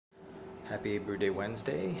Happy Brewday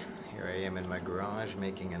Wednesday. Here I am in my garage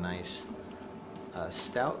making a nice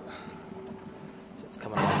stout. So it's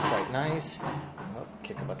coming along quite nice. Oh,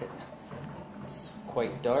 kick a bucket. It's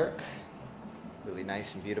quite dark, really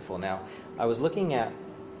nice and beautiful. Now, I was looking at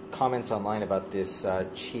comments online about this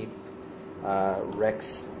cheap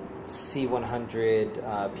Rex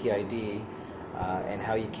C100 PID and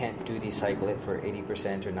how you can't duty cycle it for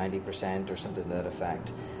 80% or 90% or something to that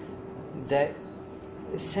effect. That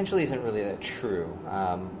essentially isn't really that true.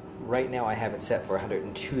 Right now I have it set for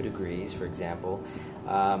 102 degrees, for example,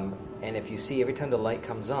 and if you see every time the light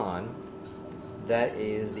comes on, that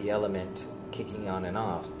is the element kicking on and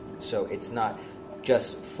off. So it's not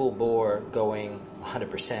just full bore going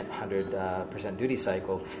 100%, 100% duty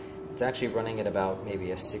cycle. It's actually running at about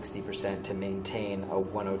maybe a 60% to maintain a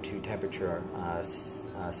 102 temperature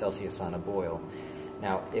Celsius on a boil.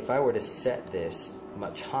 Now, if I were to set this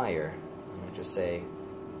much higher, let me just say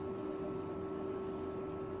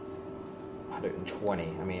 120.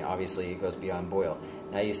 I mean, obviously it goes beyond boil.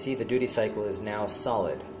 Now you see the duty cycle is now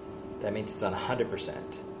solid. That means it's on 100%.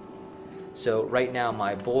 So right now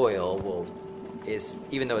my boil is,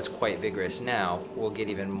 even though it's quite vigorous now, will get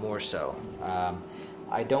even more so.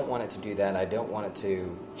 I don't want it to do that. I don't want it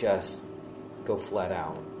to just go flat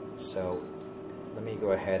out. So let me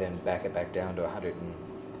go ahead and back it back down to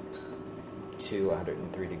 102,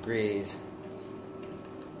 103 degrees.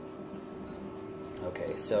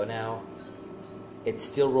 Okay, so now it's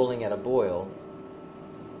still rolling at a boil.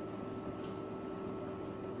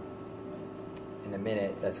 In a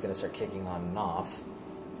minute, that's going to start kicking on and off.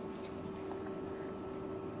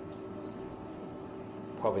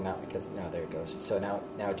 Probably not, because no, there it goes. So now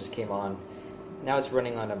it just came on. Now it's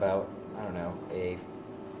running on about, I don't know, a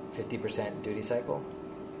 50% duty cycle.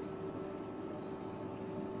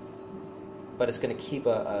 But it's going to keep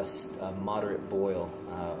a moderate boil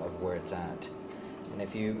of where it's at. And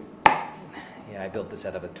if you, yeah, I built this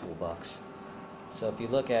out of a toolbox. So if you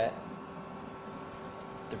look at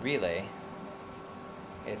the relay,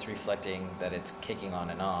 it's reflecting that it's kicking on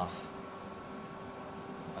and off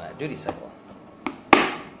on that duty cycle.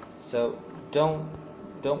 So don't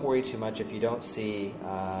worry too much if you don't see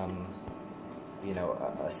you know,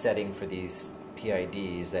 a setting for these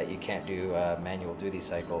PIDs that you can't do a manual duty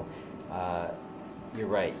cycle. You're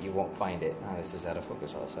right, you won't find it. Oh, this is out of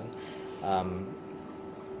focus all of a sudden.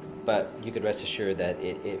 But you could rest assured that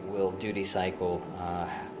it will duty cycle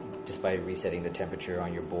just by resetting the temperature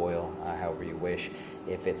on your boil however you wish.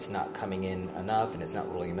 If it's not coming in enough and it's not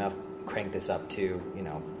rolling enough, crank this up to, you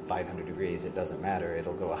know, 500 degrees. It doesn't matter.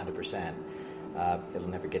 It'll go 100%. It'll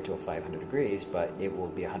never get to a 500 degrees, but it will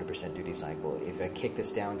be 100% duty cycle. If I kick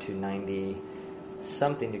this down to 90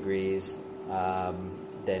 something degrees,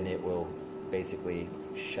 then it will basically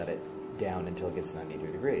shut it down until it gets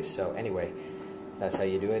 93 degrees. So anyway, that's how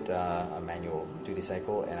you do it, a manual duty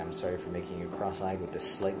cycle. And I'm sorry for making you cross-eyed with this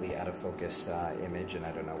slightly out of focus image, and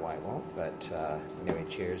I don't know why it won't. But anyway,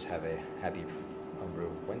 cheers. Have a happy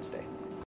Homebrew Wednesday.